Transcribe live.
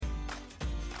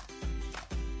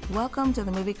Welcome to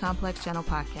the Movie Complex Channel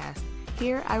podcast.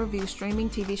 Here, I review streaming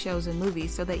TV shows and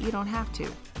movies so that you don't have to.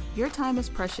 Your time is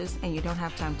precious and you don't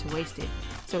have time to waste it.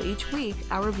 So each week,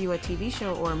 I'll review a TV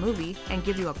show or a movie and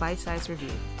give you a bite-sized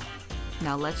review.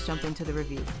 Now let's jump into the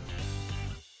review.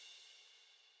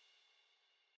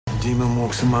 Demon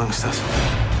walks amongst us.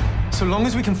 So long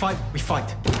as we can fight, we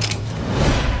fight.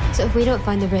 So if we don't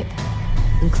find the rip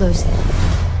and close it,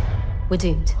 we're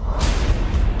doomed.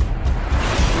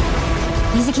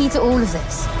 He's the key to all of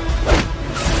this.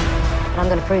 And I'm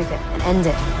gonna prove it and end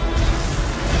it.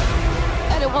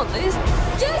 I don't want this.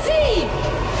 Jesse!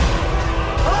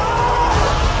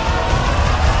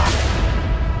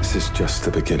 This is just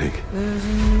the beginning. There's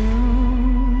a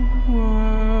new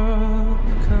world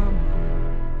coming.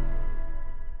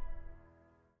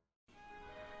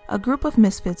 A group of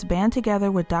misfits band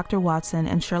together with Dr. Watson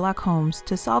and Sherlock Holmes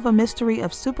to solve a mystery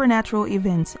of supernatural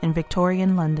events in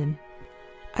Victorian London.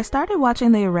 I started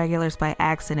watching The Irregulars by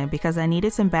accident because I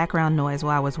needed some background noise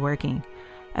while I was working.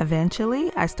 Eventually,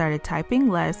 I started typing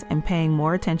less and paying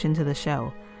more attention to the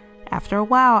show. After a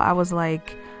while, I was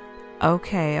like,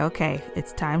 okay,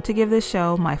 it's time to give this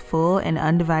show my full and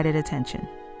undivided attention.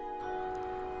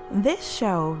 This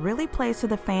show really plays to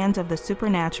the fans of the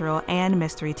supernatural and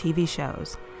mystery TV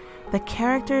shows. The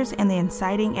characters and the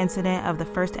inciting incident of the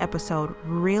first episode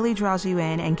really draws you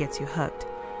in and gets you hooked.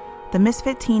 The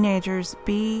misfit teenagers,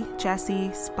 Bea,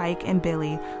 Jesse, Spike, and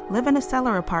Billy live in a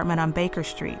cellar apartment on Baker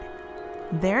Street.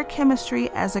 Their chemistry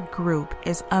as a group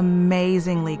is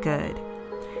amazingly good.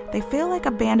 They feel like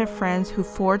a band of friends who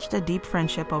forged a deep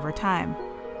friendship over time.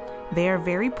 They are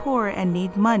very poor and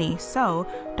need money, so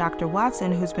Dr.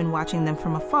 Watson, who's been watching them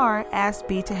from afar, asks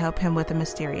Bea to help him with a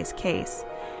mysterious case.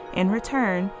 In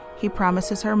return, he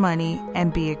promises her money,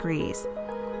 and Bea agrees.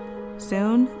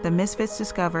 Soon, the misfits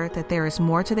discover that there is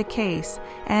more to the case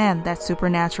and that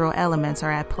supernatural elements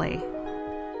are at play.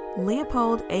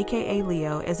 Leopold, aka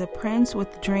Leo, is a prince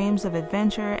with dreams of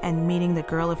adventure and meeting the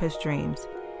girl of his dreams.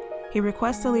 He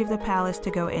requests to leave the palace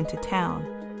to go into town.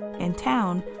 In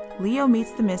town, Leo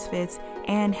meets the misfits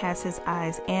and has his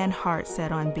eyes and heart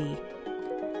set on Bea.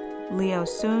 Leo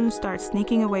soon starts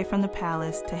sneaking away from the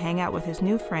palace to hang out with his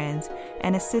new friends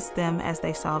and assist them as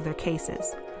they solve their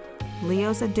cases.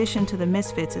 Leo's addition to the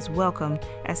misfits is welcome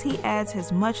as he adds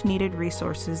his much-needed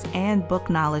resources and book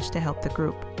knowledge to help the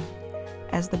group.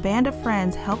 As the band of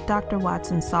friends help Dr.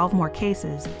 Watson solve more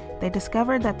cases, they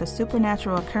discover that the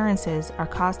supernatural occurrences are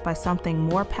caused by something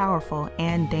more powerful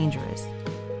and dangerous.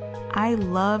 I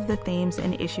love the themes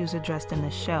and issues addressed in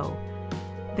this show.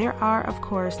 There are, of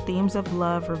course, themes of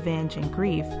love, revenge, and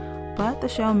grief, but the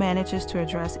show manages to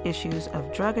address issues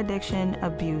of drug addiction,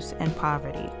 abuse, and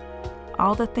poverty.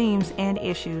 All the themes and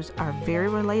issues are very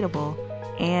relatable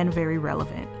and very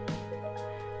relevant.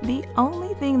 The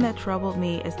only thing that troubled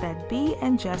me is that Bea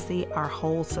and Jesse are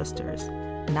whole sisters,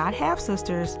 not half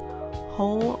sisters,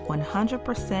 whole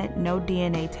 100% no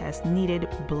DNA test needed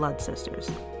blood sisters.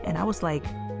 And I was like,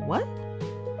 what?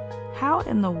 How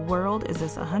in the world is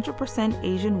this 100%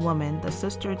 Asian woman the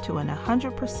sister to an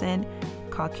 100%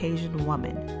 Caucasian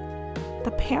woman?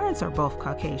 The parents are both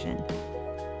Caucasian.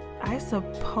 I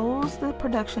suppose the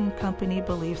production company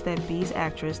believes that Bea's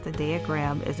actress, Thedea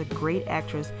Graham, is a great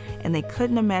actress and they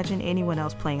couldn't imagine anyone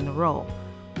else playing the role.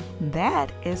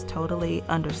 That is totally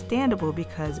understandable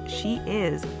because she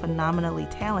is phenomenally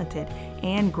talented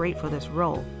and great for this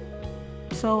role.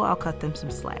 So I'll cut them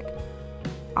some slack.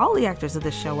 All the actors of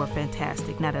this show were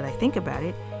fantastic now that I think about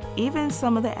it. Even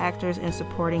some of the actors in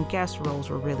supporting guest roles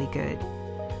were really good.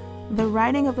 The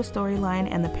writing of the storyline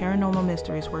and the paranormal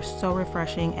mysteries were so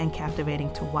refreshing and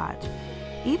captivating to watch.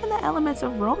 Even the elements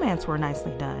of romance were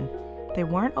nicely done. They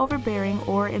weren't overbearing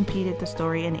or impeded the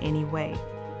story in any way.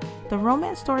 The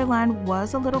romance storyline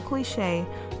was a little cliche,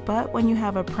 but when you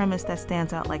have a premise that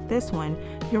stands out like this one,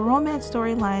 your romance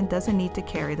storyline doesn't need to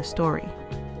carry the story.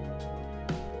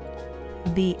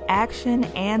 The action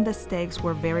and the stakes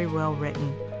were very well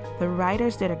written. The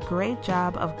writers did a great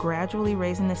job of gradually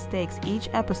raising the stakes each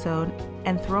episode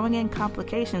and throwing in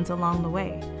complications along the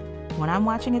way. When I'm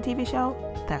watching a TV show,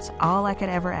 that's all I could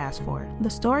ever ask for. The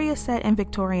story is set in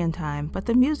Victorian time, but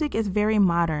the music is very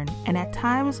modern and at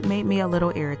times made me a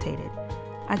little irritated.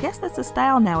 I guess that's the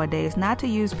style nowadays not to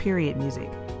use period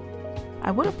music. I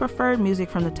would have preferred music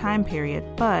from the time period,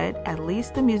 but at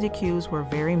least the music cues were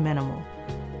very minimal.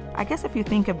 I guess if you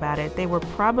think about it, they were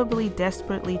probably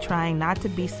desperately trying not to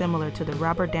be similar to the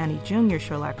Robert Downey Jr.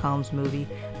 Sherlock Holmes movie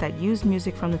that used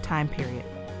music from the time period.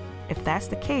 If that's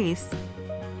the case,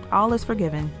 all is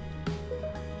forgiven.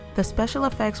 The special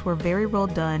effects were very well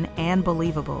done and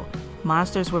believable.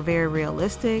 Monsters were very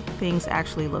realistic, things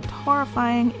actually looked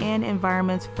horrifying, and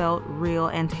environments felt real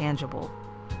and tangible.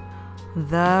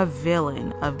 The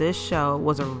villain of this show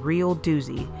was a real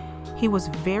doozy. He was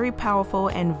very powerful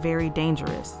and very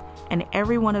dangerous, and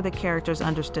every one of the characters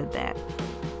understood that.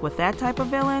 With that type of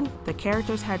villain, the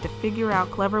characters had to figure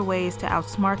out clever ways to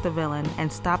outsmart the villain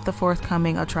and stop the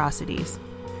forthcoming atrocities.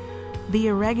 The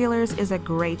Irregulars is a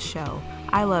great show.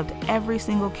 I loved every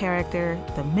single character,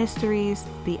 the mysteries,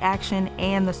 the action,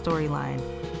 and the storyline.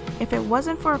 If it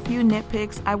wasn't for a few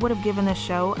nitpicks, I would have given the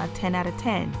show a 10 out of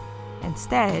 10.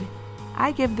 Instead,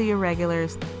 I give The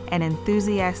Irregulars an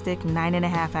enthusiastic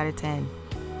 9.5 out of 10.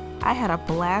 I had a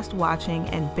blast watching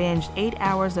and binged 8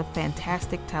 hours of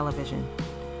fantastic television.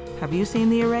 Have you seen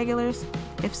The Irregulars?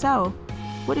 If so,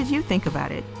 what did you think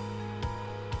about it?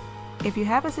 If you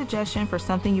have a suggestion for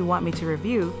something you want me to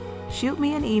review, shoot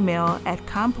me an email at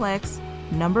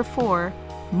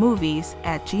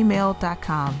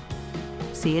complex4movies@gmail.com.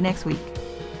 See you next week.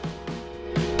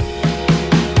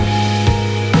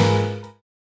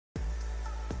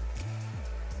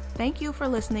 Thank you for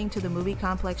listening to the Movie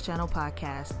Complex Channel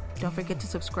podcast. Don't forget to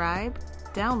subscribe,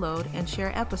 download, and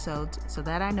share episodes so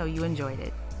that I know you enjoyed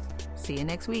it. See you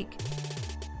next week.